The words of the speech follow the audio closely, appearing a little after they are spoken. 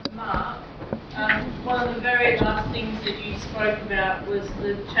one of the very last things that you spoke about was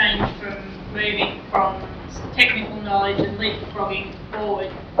the change from moving from technical knowledge and leapfrogging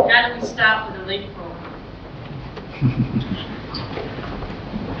forward. How do we start with a leapfrog?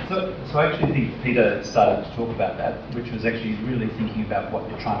 So I actually think Peter started to talk about that, which was actually really thinking about what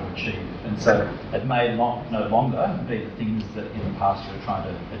you're trying to achieve. And so it may no longer be the things that in the past you were trying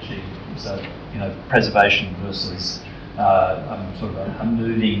to achieve. So, preservation versus sort of a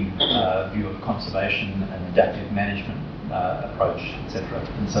moving view of conservation and adaptive management approach, etc.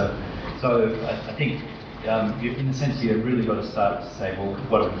 And so I think in a sense you've really got to start to say, well,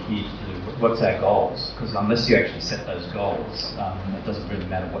 what are we here to do? What's our goals? Because unless you actually set those goals, it doesn't really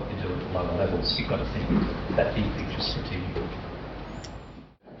matter what you do at the lower levels. You've got to think that big picture strategic.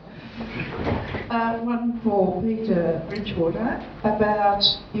 One for Peter Bridgewater about,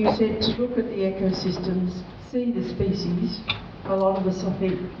 you said to look at the ecosystems, see the species. A lot of us, I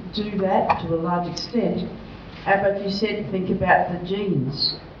think, do that to a large extent, but you said think about the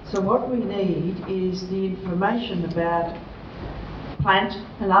genes. So what we need is the information about plant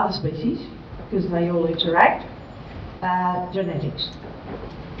and other species, because they all interact, genetics.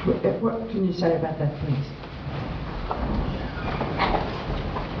 What can you say about that, please?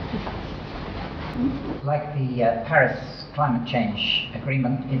 Like the Paris Climate Change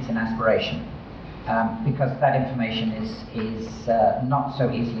Agreement, it's an aspiration because that information is not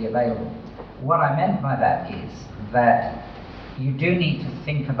so easily available. What I meant by that is that you do need to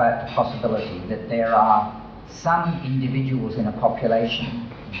think about the possibility that there are some individuals in a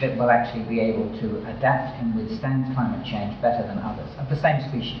population that will actually be able to adapt and withstand climate change better than others, of the same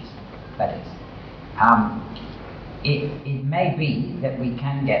species, that is. It may be that we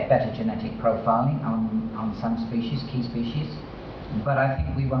can get better genetic profiling on some species, key species, but I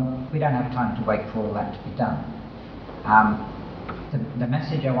think we don't have time to wait for all that to be done. The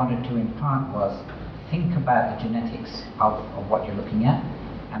message I wanted to impart was, think about the genetics of what you're looking at,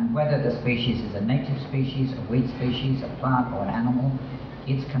 and whether the species is a native species, a weed species, a plant or an animal,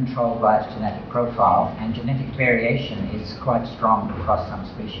 it's controlled by its genetic profile, and genetic variation is quite strong across some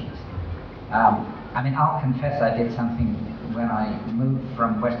species. I'll confess I did something when I moved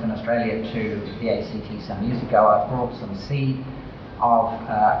from Western Australia to the ACT some years ago. I brought some seed of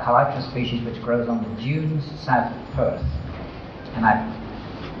a Calliope species which grows on the dunes south of Perth, and I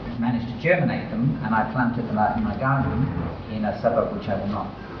managed to germinate them, and I planted them out in my garden in a suburb which I will not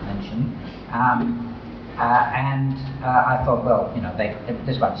mention. I thought, well,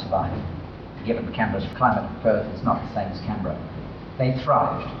 this won't survive. Given Canberra's climate, Perth is not the same as Canberra. They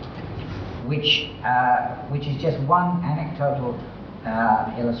thrived, which is just one anecdotal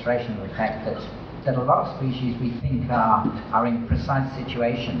illustration of the fact that a lot of species we think are in precise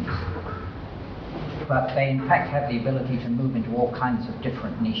situations, but they in fact have the ability to move into all kinds of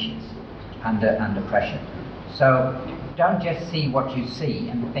different niches under pressure. So don't just see what you see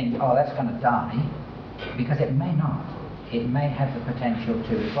and think, oh, that's going to die, because it may not. It may have the potential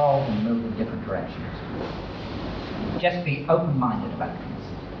to evolve and move in different directions. Just be open-minded about things.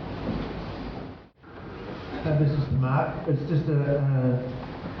 This is Mark. It's just a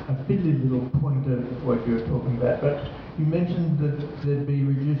fiddly little point of what you were talking about, but you mentioned that there'd be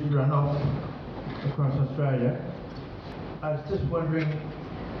reduced runoff across Australia. I was just wondering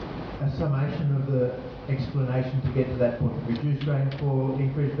a summation of the explanation to get to that point. Reduced rainfall,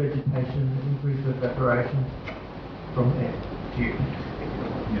 increased vegetation, increased evaporation from there to you.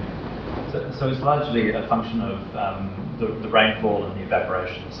 Yeah. So it's largely a function of the rainfall and the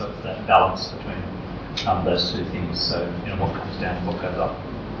evaporation. So it's that balance between those two things. So what comes down and what goes up.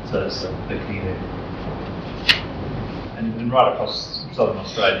 So that's the key there. And right across southern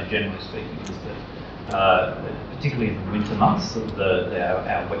Australia, generally speaking, is that particularly in the winter months,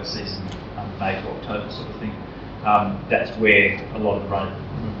 our wet season, May to October sort of thing, that's where a lot of the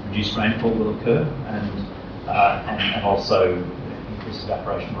reduced rainfall will occur, and also increased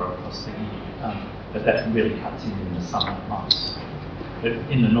evaporation right across the year. But that really cuts in the summer months. But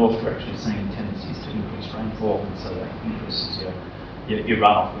in the north, we're actually seeing tendencies to increase rainfall, and so that increases your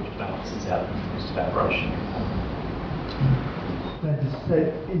runoff, which balances out increased evaporation.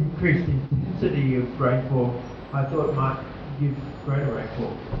 That increased intensity of rainfall, I thought might give greater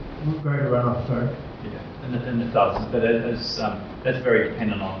runoff, sorry. Yeah, and it does, but that's very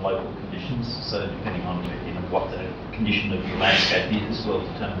dependent on local conditions. So depending on what the condition of your landscape is, will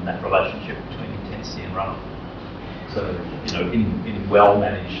determine that relationship between intensity and runoff. So in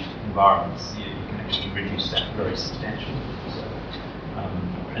well-managed environments, you can actually reduce that very substantially. So,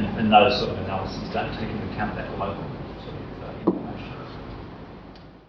 and those sort of analyses don't take into account that local